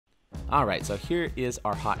All right, so here is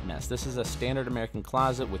our hot mess. This is a standard American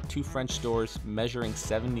closet with 2 French doors measuring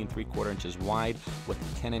 70 3/4 inches wide with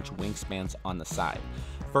 10-inch wingspans on the side.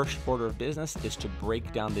 First order of business is to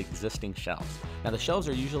break down the existing shelves. Now the shelves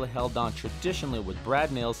are usually held on traditionally with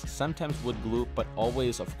brad nails, sometimes wood glue, but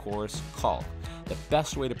always, of course, caulk. The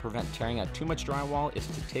best way to prevent tearing out too much drywall is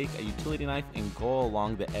to take a utility knife and go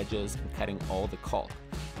along the edges and cutting all the caulk.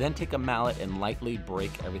 Then take a mallet and lightly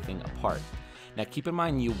break everything apart. Now keep in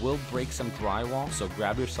mind you will break some drywall, so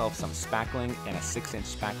grab yourself some spackling and a 6-inch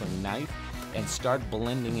spackling knife and start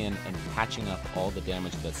blending in and patching up all the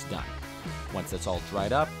damage that's done. Once it's all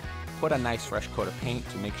dried up, put a nice fresh coat of paint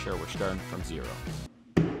to make sure we're starting from zero.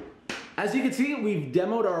 As you can see, we've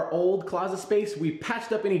demoed our old closet space, we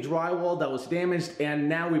patched up any drywall that was damaged, and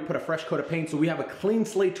now we put a fresh coat of paint so we have a clean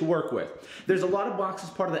slate to work with. There's a lot of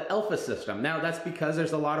boxes part of the Office system. Now that's because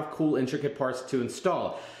there's a lot of cool intricate parts to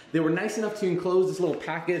install. They were nice enough to enclose this little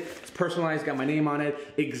packet. It's personalized, got my name on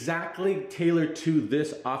it, exactly tailored to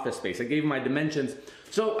this office space. I gave them my dimensions.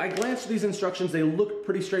 So I glanced through these instructions, they look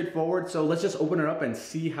pretty straightforward, so let's just open it up and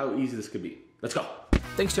see how easy this could be. Let's go.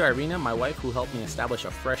 Thanks to Irina, my wife, who helped me establish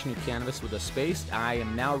a fresh new canvas with the space, I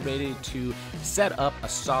am now ready to set up a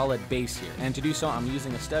solid base here. And to do so, I'm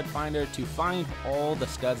using a stud finder to find all the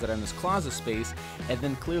studs that are in this closet space and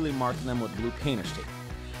then clearly mark them with blue painter's tape.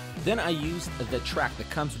 Then I use the track that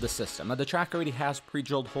comes with the system. Now the track already has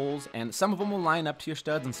pre-drilled holes, and some of them will line up to your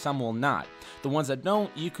studs and some will not. The ones that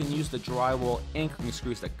don't, you can use the drywall anchoring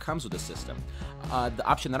screws that comes with the system. The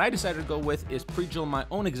option that I decided to go with is pre-drill my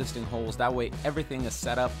own existing holes. That way everything is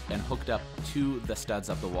set up and hooked up to the studs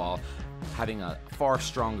of the wall, having a far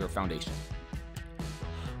stronger foundation.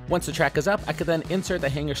 Once the track is up, I could then insert the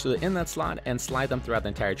hangers through the inlet slot and slide them throughout the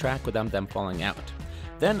entire track without them falling out.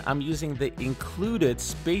 Then I'm using the included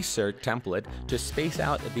spacer template to space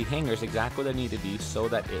out the hangers exactly where they need to be so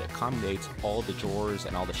that it accommodates all the drawers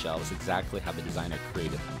and all the shelves exactly how the designer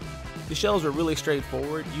created them. The shelves are really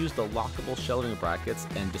straightforward. Use the lockable shelving brackets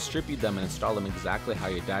and distribute them and install them exactly how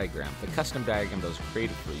your diagram, the custom diagram that was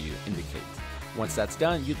created for you, indicates. Once that's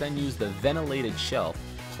done, you then use the ventilated shelf,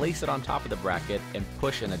 place it on top of the bracket, and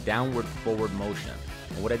push in a downward forward motion.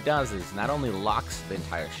 And what it does is not only locks the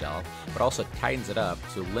entire shelf, but also tightens it up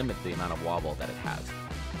to limit the amount of wobble that it has.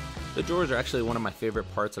 The drawers are actually one of my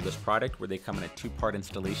favorite parts of this product, where they come in a 2-part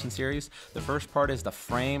installation series. The first part is the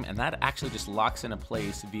frame, and that actually just locks into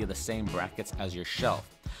place via the same brackets as your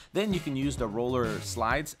shelf. Then you can use the roller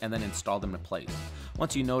slides and then install them in place.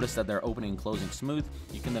 Once you notice that they're opening and closing smooth,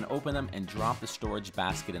 you can then open them and drop the storage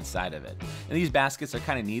basket inside of it. And these baskets are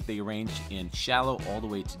kind of neat. They range in shallow all the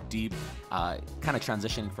way to deep, kind of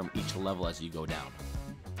transitioning from each level as you go down.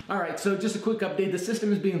 Alright, so just a quick update. The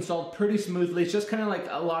system is being installed pretty smoothly. It's just kind of like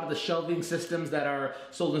a lot of the shelving systems that are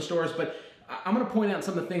sold in stores, but I'm going to point out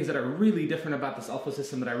some of the things that are really different about this Alpha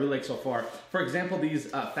system that I really like so far. For example, these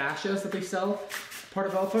fascias that they sell, part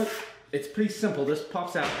of Alpha, it's pretty simple. This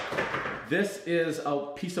pops out. This is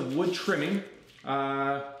a piece of wood trimming.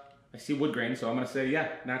 I see wood grain, so I'm going to say, yeah,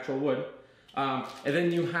 natural wood. And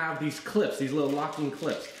then you have these clips, these little locking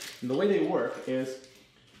clips. And the way they work is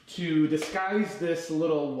to disguise this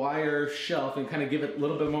little wire shelf and kind of give it a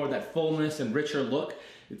little bit more of that fullness and richer look.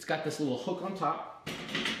 It's got this little hook on top,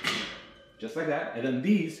 just like that, and then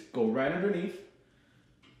these go right underneath,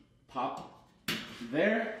 pop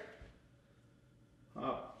there,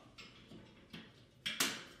 up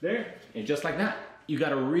there, and just like that, you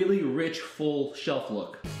got a really rich, full shelf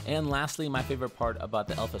look. And lastly, my favorite part about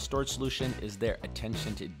the Alpha storage solution is their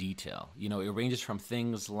attention to detail. You know, it ranges from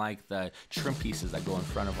things like the trim pieces that go in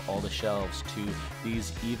front of all the shelves to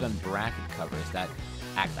these even bracket covers that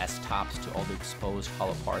act as tops to all the exposed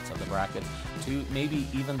hollow parts of the brackets, to maybe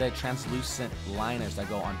even the translucent liners that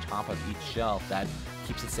go on top of each shelf that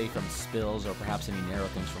keeps it safe from spills or perhaps any narrow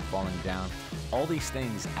things from falling down. All these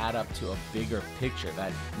things add up to a bigger picture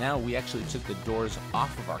that now we actually took the doors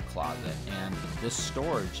off of our closet, and this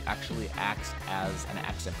storage actually acts as an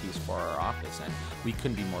accent piece for our office, and we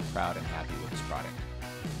couldn't be more proud and happy with this product.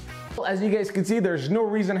 Well, as you guys can see, there's no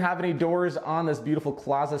reason to have any doors on this beautiful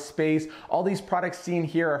closet space. All these products seen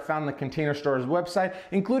here are found on the Container Store's website,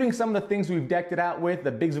 including some of the things we've decked it out with,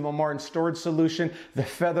 the Big Zuma Martin storage solution, the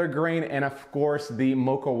feather grain, and of course the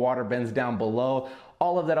Mocha water bins down below.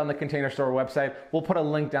 All of that on the Container Store website. We'll put a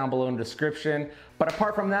link down below in the description. But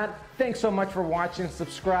apart from that, thanks so much for watching.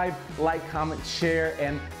 Subscribe, like, comment, share,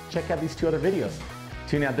 and check out these 2 other videos.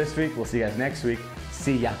 Tune out this week. We'll see you guys next week.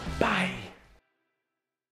 See ya. Bye.